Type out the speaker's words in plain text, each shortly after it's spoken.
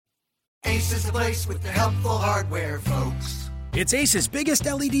Ace is the place with the helpful hardware, folks. It's Ace's biggest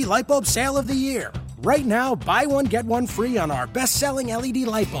LED light bulb sale of the year. Right now, buy one, get one free on our best-selling LED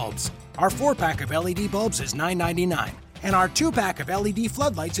light bulbs. Our 4-pack of LED bulbs is $9.99, and our 2-pack of LED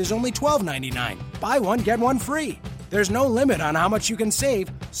floodlights is only $12.99. Buy one, get one free. There's no limit on how much you can save,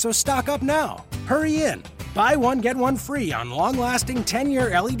 so stock up now. Hurry in. Buy one, get one free on long-lasting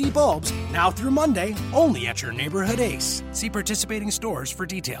 10-year LED bulbs, now through Monday, only at your neighborhood Ace. See participating stores for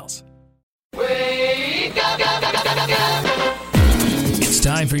details. Wake up, It's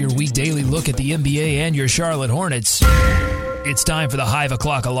time for your week daily look at the NBA and your Charlotte Hornets. It's time for the Hive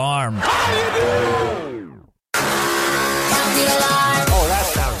O'Clock Alarm. Oh, that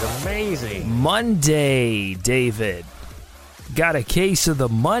sounds amazing. Monday, David. Got a case of the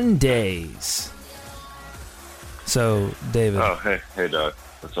Mondays. So, David. Oh, hey, Doug.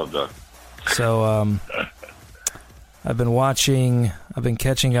 What's up, Doug? So, I've been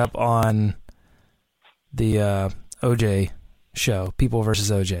catching up on the OJ show, People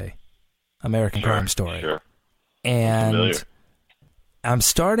vs. OJ, American Crime Story. Sure. And I'm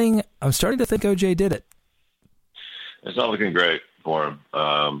starting to think OJ did it. It's not looking great for him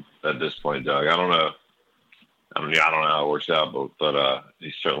at this point, Doug. I don't know. I don't know how it works out, but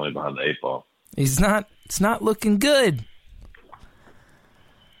he's certainly behind the 8 ball. It's not looking good.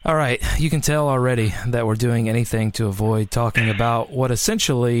 All right, you can tell already that we're doing anything to avoid talking about what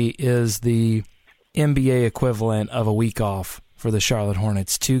essentially is the NBA equivalent of a week off for the Charlotte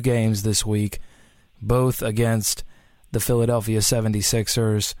Hornets. 2 games this week, both against the Philadelphia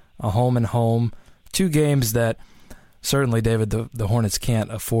 76ers, a home and home. 2 games that certainly, David, the Hornets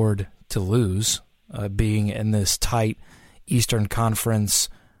can't afford to lose, being in this tight Eastern Conference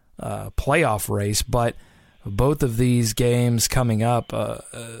playoff race. But both of these games coming up,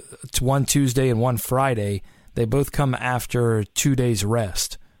 one Tuesday and one Friday, they both come after 2 days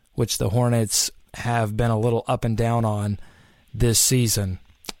rest, which the Hornets have been a little up and down on this season.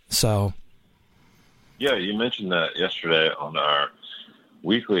 So, yeah, you mentioned that yesterday on our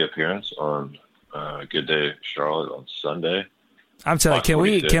weekly appearance on Good Day Charlotte on Sunday. I'm telling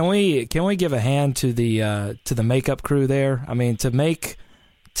you, can we give a hand to the makeup crew there? I mean, to make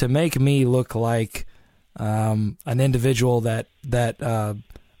me look like an individual that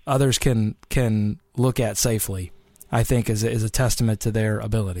others can look at safely, I think is a testament to their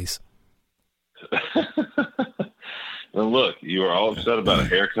abilities. Well, look, you were all upset about a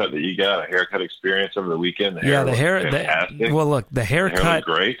haircut that you got, a haircut experience over the weekend. The haircut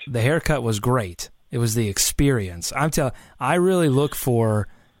great. The haircut was great. It was the experience. I really look for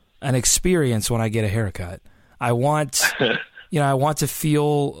an experience when I get a haircut. I want, I want to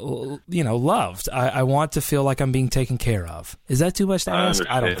feel, loved. I want to feel like I'm being taken care of. Is that too much to ask?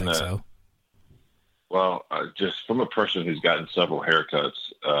 I don't think so. Well, just from a person who's gotten several haircuts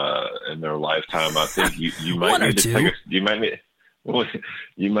in their lifetime, I think you might need to you might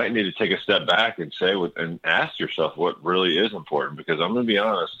need to take a step back and and ask yourself what really is important. Because I'm going to be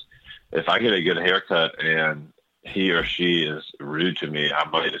honest, if I get a good haircut and he or she is rude to me, I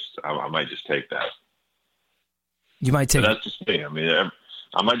might just take that. You might take. But that's just me. I mean,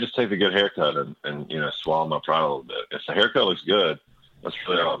 I might just take the good haircut and swallow my pride a little bit. If the haircut looks good, that's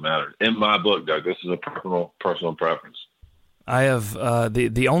really all that matters. In my book, Doug, this is a personal preference. I have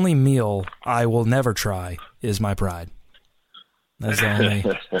the only meal I will never try is my pride. That's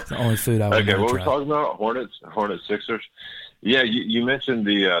the only food I will never try. Okay, what we're talking about, Hornets Sixers. Yeah, you mentioned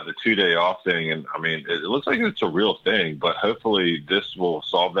the 2-day off thing, and I mean it looks like it's a real thing, but hopefully this will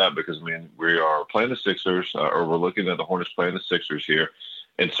solve that because we are playing the Sixers, or we're looking at the Hornets playing the Sixers here,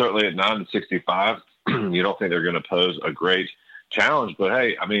 and certainly at 9-65, you don't think they're going to pose a great challenge. But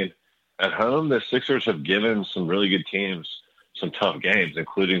hey, I mean, at home the Sixers have given some really good teams some tough games,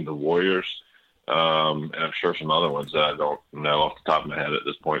 including the Warriors, and I'm sure some other ones that I don't know off the top of my head at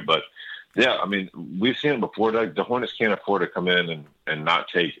this point, but. Yeah, I mean, we've seen it before. The Hornets can't afford to come in and not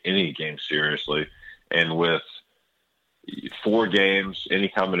take any game seriously. And with 4 games, any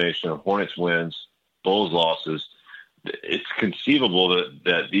combination of Hornets wins, Bulls losses, it's conceivable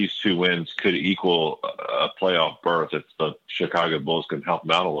that these 2 wins could equal a playoff berth if the Chicago Bulls can help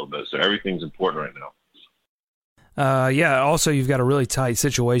them out a little bit. So everything's important right now. Also, you've got a really tight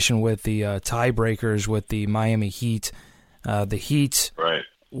situation with the tiebreakers with the Miami Heat. The Heat... Right.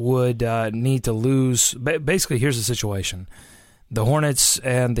 would need to lose. Basically, here's the situation. The Hornets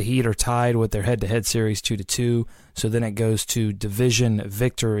and the Heat are tied with their head-to-head series 2-2, so then it goes to division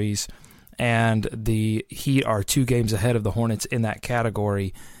victories, and the Heat are 2 games ahead of the Hornets in that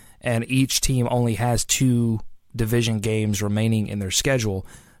category, and each team only has 2 division games remaining in their schedule.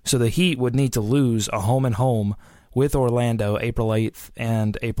 So the Heat would need to lose a home-and-home with Orlando April 8th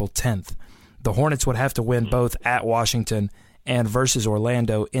and April 10th. The Hornets would have to win both at Washington and versus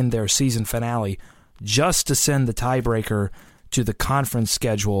Orlando in their season finale just to send the tiebreaker to the conference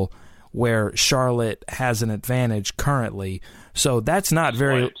schedule where Charlotte has an advantage currently. So that's not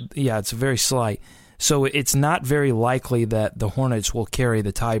very, it's very slight. So it's not very likely that the Hornets will carry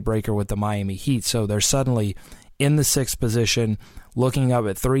the tiebreaker with the Miami Heat. So they're suddenly in the 6th position, looking up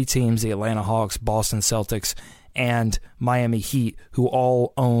at 3 teams, the Atlanta Hawks, Boston Celtics, and Miami Heat, who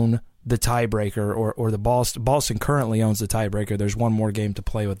all own the tiebreaker, or the Boston currently owns the tiebreaker. There's one more game to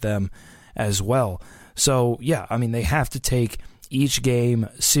play with them as well. So, yeah, I mean, they have to take each game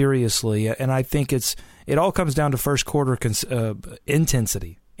seriously, and I think it all comes down to first quarter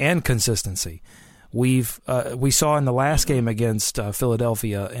intensity and consistency. We saw in the last game against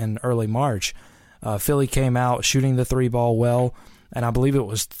Philadelphia in early March, Philly came out shooting the 3-ball well, and I believe it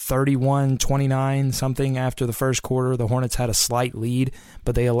was 31-29 something after the first quarter. The Hornets had a slight lead,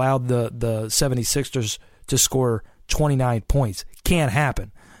 but they allowed the 76ers to score 29 points. Can't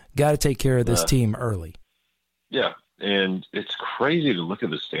happen. Got to take care of this team early. Yeah, and it's crazy to look at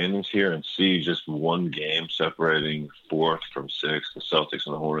the standings here and see just one game separating 4th from 6th, the Celtics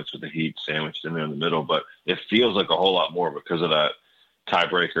and the Hornets with the Heat sandwiched in there in the middle. But it feels like a whole lot more because of that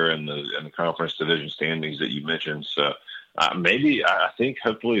tiebreaker and the conference division standings that you mentioned. So I think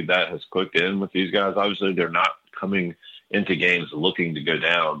hopefully that has clicked in with these guys. Obviously, they're not coming into games looking to go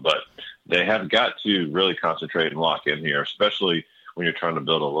down, but they have got to really concentrate and lock in here, especially when you're trying to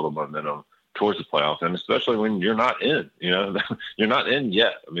build a little momentum towards the playoffs, and especially when you're not in. You're not in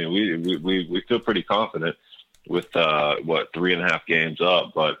yet. I mean, we feel pretty confident with 3.5 games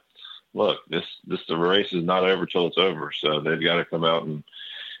up, but look, the race is not over till it's over. So they've got to come out and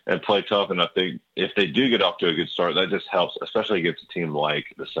play tough. And I think if they do get off to a good start, that just helps, especially against a team like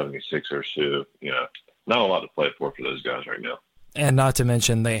the 76ers, who, not a lot to play for those guys right now. And not to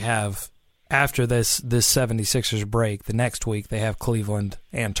mention they have, after this 76ers break, the next week they have Cleveland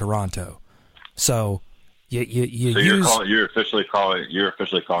and Toronto. So you're officially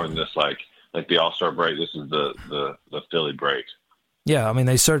calling this like the All-Star break. This is the Philly break. Yeah, I mean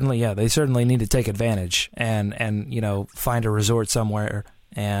they certainly need to take advantage and find a resort somewhere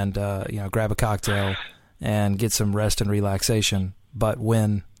and grab a cocktail and get some rest and relaxation, but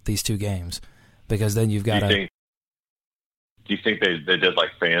win these 2 games, because then you've got to. Do you think they did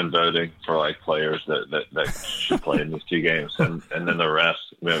like fan voting for like players that should play in these 2 games, and then the rest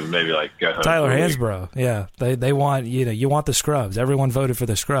maybe like go home? Tyler Hansbrough, yeah, they want you want the scrubs. Everyone voted for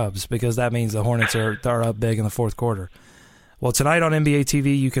the scrubs because that means the Hornets are up big in the 4th quarter. Well, tonight on NBA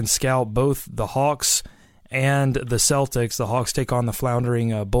TV, you can scout both the Hawks and the Celtics. The Hawks take on the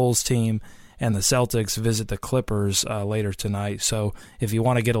floundering Bulls team, and the Celtics visit the Clippers later tonight. So if you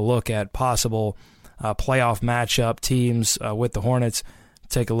want to get a look at possible playoff matchup teams with the Hornets,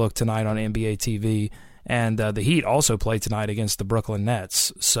 take a look tonight on NBA TV. And the Heat also play tonight against the Brooklyn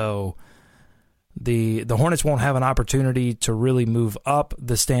Nets. So the Hornets won't have an opportunity to really move up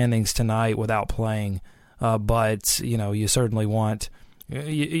the standings tonight without playing. But you certainly want.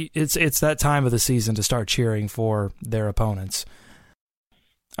 It's that time of the season to start cheering for their opponents.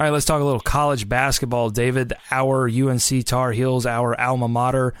 All right, let's talk a little college basketball. David, our UNC Tar Heels, our alma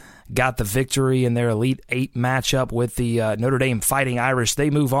mater, got the victory in their Elite 8 matchup with the Notre Dame Fighting Irish. They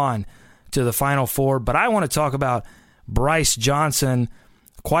move on to the Final Four. But I want to talk about Bryce Johnson,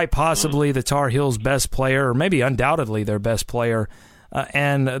 quite possibly the Tar Heels' best player, or maybe undoubtedly their best player.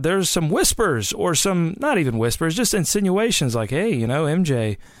 And there's some whispers, or some, not even whispers, just insinuations like, hey,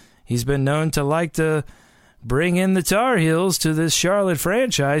 MJ, he's been known to like to bring in the Tar Heels to this Charlotte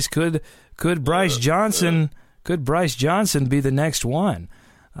franchise. Could Bryce Johnson be the next one?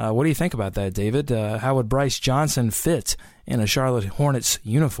 What do you think about that, David? How would Bryce Johnson fit in a Charlotte Hornets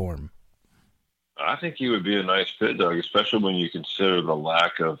uniform? I think he would be a nice fit, Doug, especially when you consider the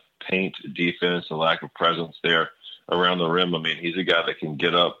lack of paint defense, the lack of presence there around the rim. I mean, he's a guy that can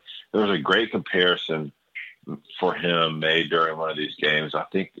get up. There was a great comparison for him made during one of these games. I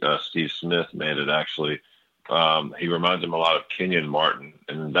think Steve Smith made it, actually. He reminds him a lot of Kenyon Martin,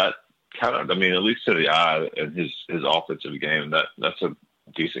 and that kind of, at least to the eye and his offensive game, that's a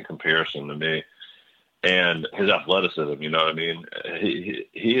decent comparison to me. And his athleticism, you know what I mean?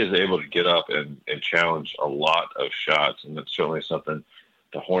 He is able to get up and challenge a lot of shots, and that's certainly something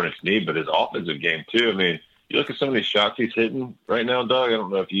the Hornets need. But his offensive game too. I mean, you look at some of these shots he's hitting right now, Doug. I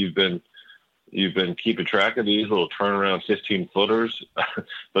don't know if you've been keeping track of these little turnaround 15-footers,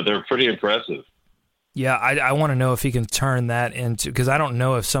 but they're pretty impressive. Yeah, I want to know if he can turn that into, because I don't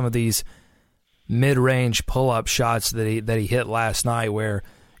know if some of these mid-range pull-up shots that he hit last night, where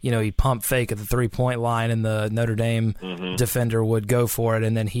he'd pump fake at the 3-point line and the Notre Dame defender would go for it,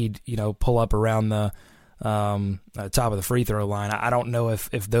 and then he'd, pull up around the top of the free throw line. I don't know if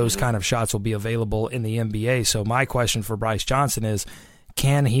those kind of shots will be available in the NBA. So my question for Bryce Johnson is,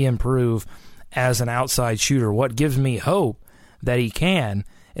 can he improve as an outside shooter? What gives me hope that he can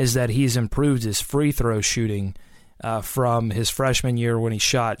is that he's improved his free throw shooting from his freshman year when he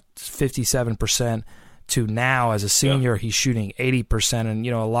shot 57% to now as a senior, he's shooting 80%. And,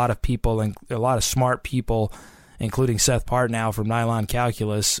 a lot of people, and a lot of smart people, including Seth Partnow from Nylon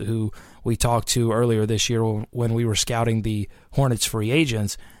Calculus, who we talked to earlier this year when we were scouting the Hornets free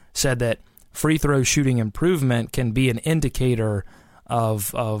agents, said that free throw shooting improvement can be an indicator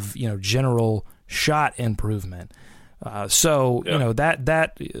of general shot improvement.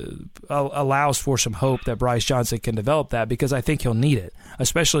 That allows for some hope that Bryce Johnson can develop that, because I think he'll need it,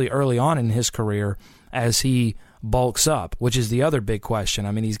 especially early on in his career as he bulks up, which is the other big question.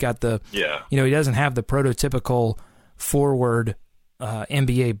 I mean, he's got he doesn't have the prototypical forward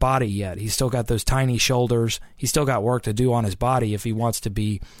NBA body yet. He's still got those tiny shoulders. He's still got work to do on his body if he wants to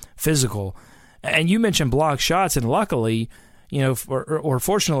be physical. And you mentioned block shots, and luckily, or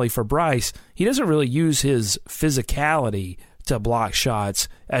fortunately for Bryce, he doesn't really use his physicality to block shots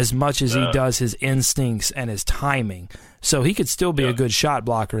as much as he does his instincts and his timing. So he could still be a good shot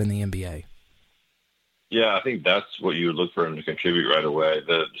blocker in the NBA. Yeah, I think that's what you would look for him to contribute right away.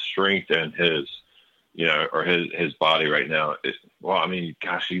 The strength and his, or his body right now.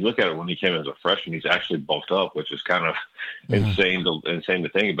 You look at it when he came as a freshman, he's actually bulked up, which is kind of insane to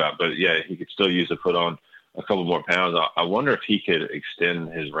think about. But yeah, he could still use to put on a couple more pounds. I wonder if he could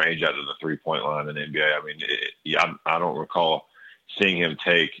extend his range out to the 3-point line in the NBA. I mean, I don't recall seeing him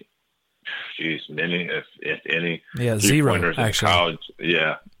take, many, if any. Yeah, zero, actually. In college.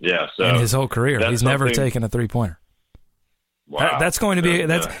 Yeah. So in his whole career, he's never taken a 3-pointer. Wow. That's going to be,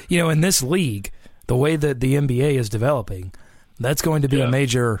 in this league, the way that the NBA is developing, that's going to be a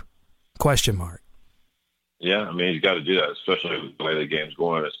major question mark. Yeah, I mean, he's got to do that, especially with the way the game's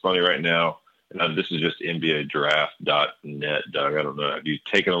going. It's funny right now. And this is just NBADraft.net, Doug. I don't know. Have you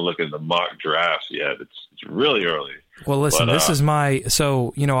taken a look at the mock drafts yet? It's really early. Well, listen, this is I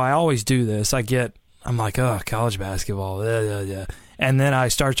always do this. I'm like, college basketball. And then I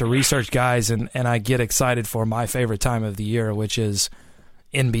start to research guys, and I get excited for my favorite time of the year, which is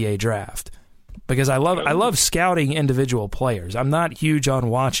NBA draft. Because I love scouting individual players. I'm not huge on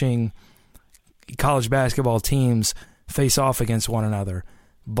watching college basketball teams face off against one another.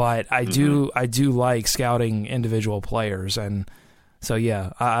 But I do like scouting individual players, and so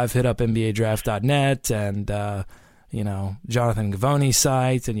I've hit up NBADraft.net and Jonathan Gavoni's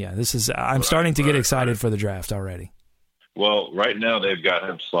site, and I'm starting to get excited for the draft already. Well, right now they've got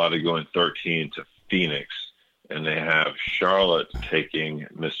him slotted going 13 to Phoenix, and they have Charlotte taking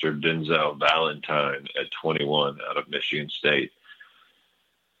Mr. Denzel Valentine at 21 out of Michigan State,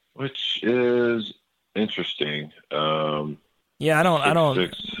 which is interesting. Yeah, I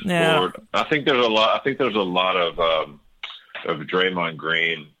don't. Yeah, I think there's a lot. I think there's a lot of Draymond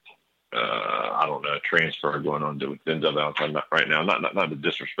Green. I don't know, transfer going on with Denzel Valentine right now. Not to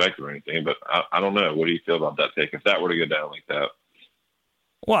disrespect or anything, but I don't know. What do you feel about that pick? If that were to go down like that.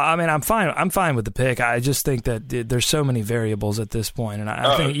 Well, I mean, I'm fine. I'm fine with the pick. I just think that there's so many variables at this point, and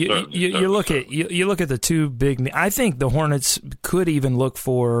I think you look at the two big. I think the Hornets could even look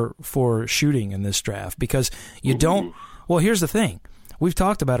for shooting in this draft, because you don't. Well, here's the thing. We've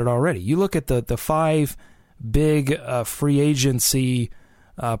talked about it already. You look at the 5 big free agency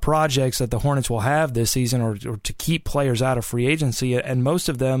projects that the Hornets will have this season, or to keep players out of free agency, and most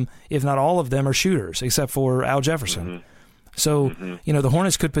of them, if not all of them, are shooters, except for Al Jefferson. So, the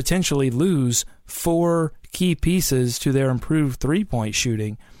Hornets could potentially lose 4 key pieces to their improved 3-point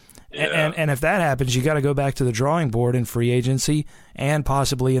shooting. Yeah. And if that happens, you got to go back to the drawing board in free agency and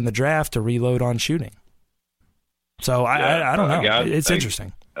possibly in the draft to reload on shooting. So I don't know. It's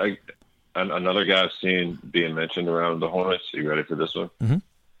interesting. Another guy I've seen being mentioned around the Hornets. Are you ready for this one? Mm-hmm.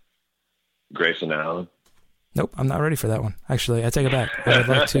 Grayson Allen. Nope, I'm not ready for that one. Actually, I take it back. I'd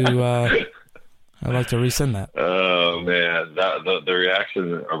like to rescind that. Oh man, the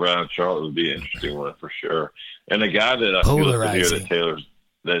reaction around Charlotte would be an interesting one for sure. And a guy that I feel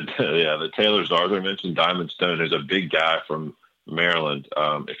that Taylor Zarder mentioned, Diamond Stone, who's a big guy from Maryland.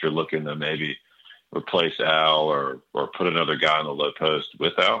 If you're looking to maybe replace Al or put another guy in the low post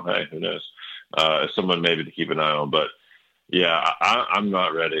with Al, hey, who knows? Someone maybe to keep an eye on. But, yeah, I'm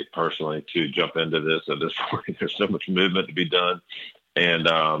not ready personally to jump into this at this point. There's so much movement to be done. And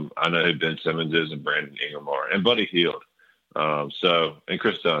I know who Ben Simmons is and Brandon Ingram are. And Buddy Hield. And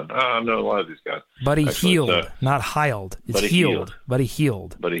Chris Dunn. I know a lot of these guys. Buddy Hield, not Hield. It's Hield. Buddy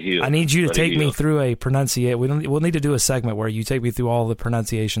Hield. I need you to take me through a pronunciation. We'll need to do a segment where you take me through all the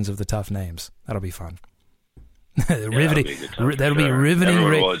pronunciations of the tough names. That'll be fun. Riveting. That'll be riveting.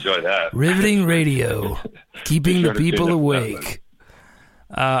 Everyone will enjoy that. Riveting radio, keeping the people awake.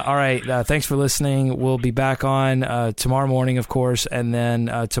 All right. Thanks for listening. We'll be back on tomorrow morning, of course, and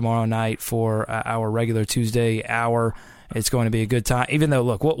then tomorrow night for our regular Tuesday hour. It's going to be a good time. Even though,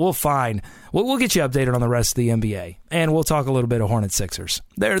 look, we'll get you updated on the rest of the NBA, and we'll talk a little bit of Hornets Sixers.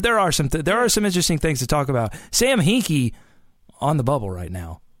 There are some interesting things to talk about. Sam Hinkie on the bubble right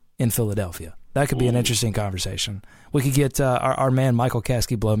now in Philadelphia. That could be an interesting conversation. We could get our man Michael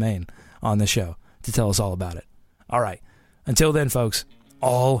Kasky-Blomain on the show to tell us all about it. All right. Until then, folks,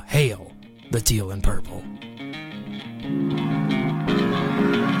 all hail the teal and purple.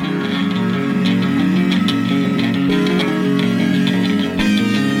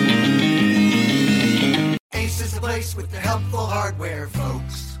 Ace is the place with the helpful hardware,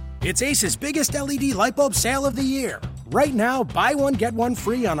 folks. It's Ace's biggest LED light bulb sale of the year. Right now, buy one, get one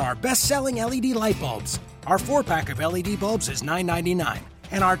free on our best-selling LED light bulbs. Our 4-pack of LED bulbs is $9.99,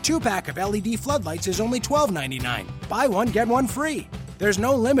 and our 2-pack of LED floodlights is only $12.99. Buy one, get one free. There's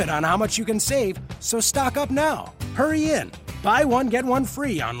no limit on how much you can save, so stock up now. Hurry in. Buy one, get one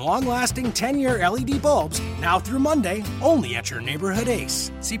free on long-lasting 10-year LED bulbs now through Monday, only at your neighborhood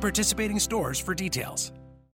Ace. See participating stores for details.